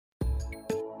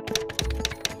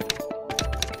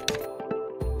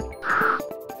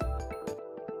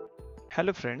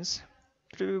Hello friends,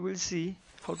 today we will see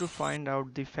how to find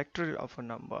out the factorial of a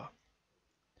number.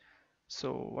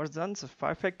 So what's the answer?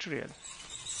 5 factorial?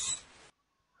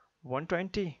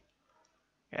 120?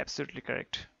 Absolutely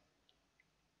correct.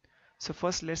 So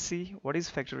first let's see what is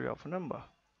factorial of a number.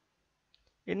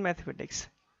 In mathematics,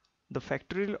 the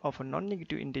factorial of a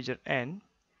non-negative integer n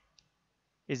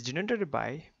is denoted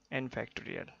by n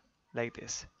factorial, like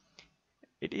this.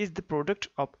 It is the product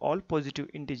of all positive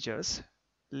integers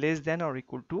less than or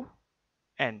equal to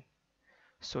n.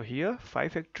 So here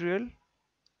 5 factorial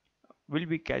will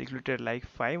be calculated like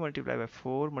 5 multiplied by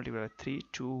 4 multiplied by 3,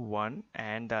 2, 1,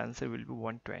 and the answer will be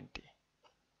 120.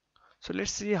 So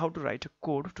let's see how to write a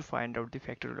code to find out the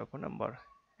factorial of a number.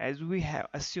 As we have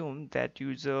assumed that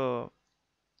user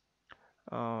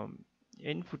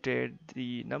inputted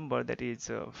the number that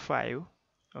is 5.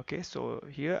 Okay, so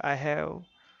here I have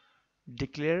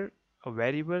declared a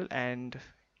variable and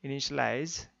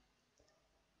initialize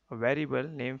a variable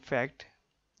named fact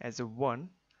as a 1.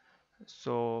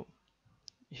 So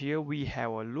here we have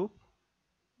a loop.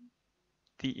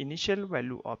 The initial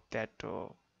value of that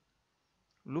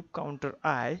loop counter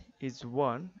I is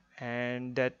 1,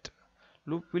 and that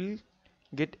loop will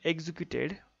get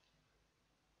executed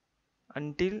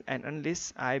until and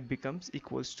unless I becomes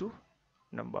equals to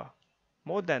number,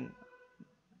 more than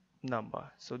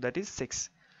number, so that is 6.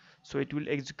 So it will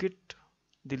execute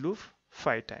the loop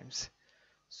 5 times.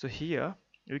 So here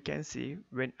you can see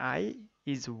when I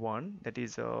is 1, that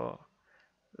is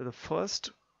the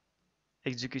first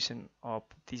execution of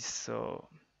this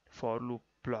for loop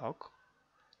block,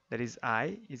 that is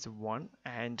I is 1,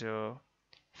 and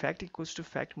fact equals to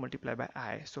fact multiplied by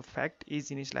I. So fact is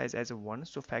initialized as a 1,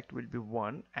 so fact will be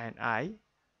 1, and I,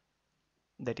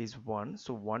 that is 1,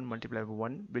 so 1 multiplied by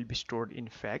 1 will be stored in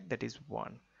fact, that is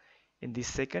 1. In the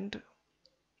second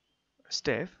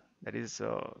step, that is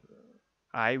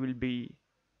I will be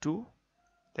 2,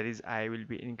 that is I will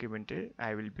be incremented,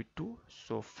 I will be 2,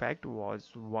 so fact was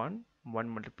 1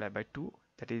 multiplied by 2,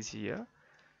 that is here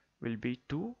will be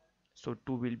 2, so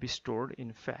 2 will be stored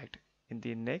in fact. In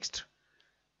the next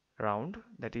round,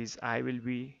 that is I will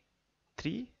be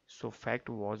 3, so fact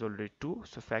was already 2,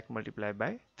 so fact multiplied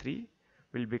by 3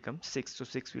 will become 6, so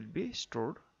 6 will be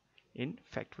stored in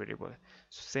fact variable.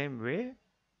 So same way,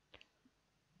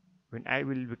 when I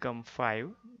will become 5,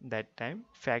 that time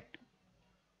fact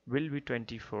will be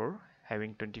 24,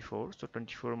 having 24, so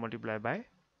 24 multiplied by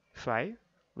 5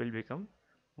 will become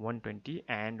 120,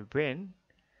 and when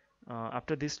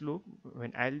after this loop,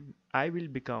 when I will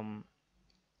become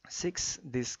 6,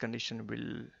 this condition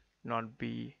will not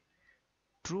be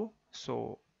true,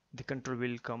 so the control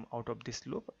will come out of this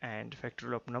loop, and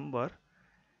factorial of number,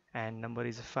 and number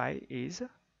is 5, is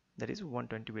that is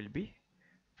 120 will be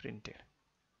printed.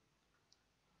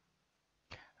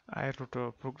 I wrote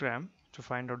a program to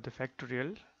find out the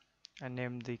factorial and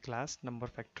named the class number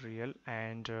factorial,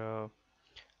 and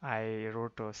I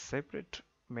wrote a separate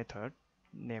method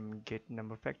named get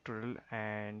number factorial,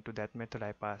 and to that method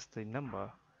I passed the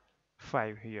number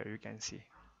 5. Here you can see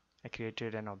I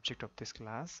created an object of this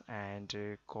class and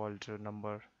called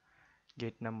number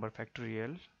get number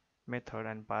factorial method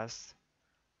and pass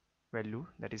value,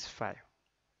 that is 5.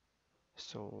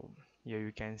 So here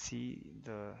you can see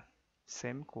the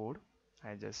same code.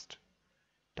 I just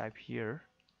type here.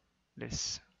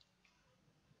 Let's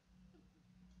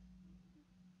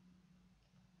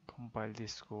compile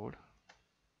this code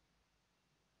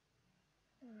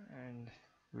and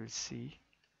we'll see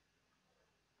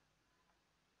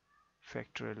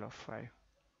factorial of 5.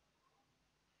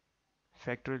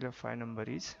 Factorial of 5 number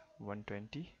is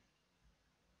 120.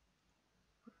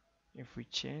 If we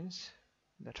change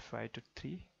that 5 to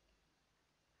 3,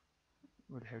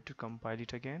 we'll have to compile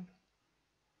it again,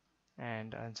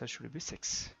 and answer should be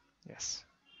 6. Yes,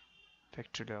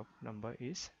 factorial of number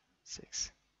is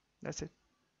 6. That's it.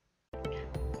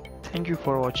 Thank you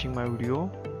for watching my video.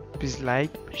 Please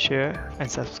like, share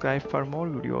and subscribe for more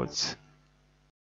videos.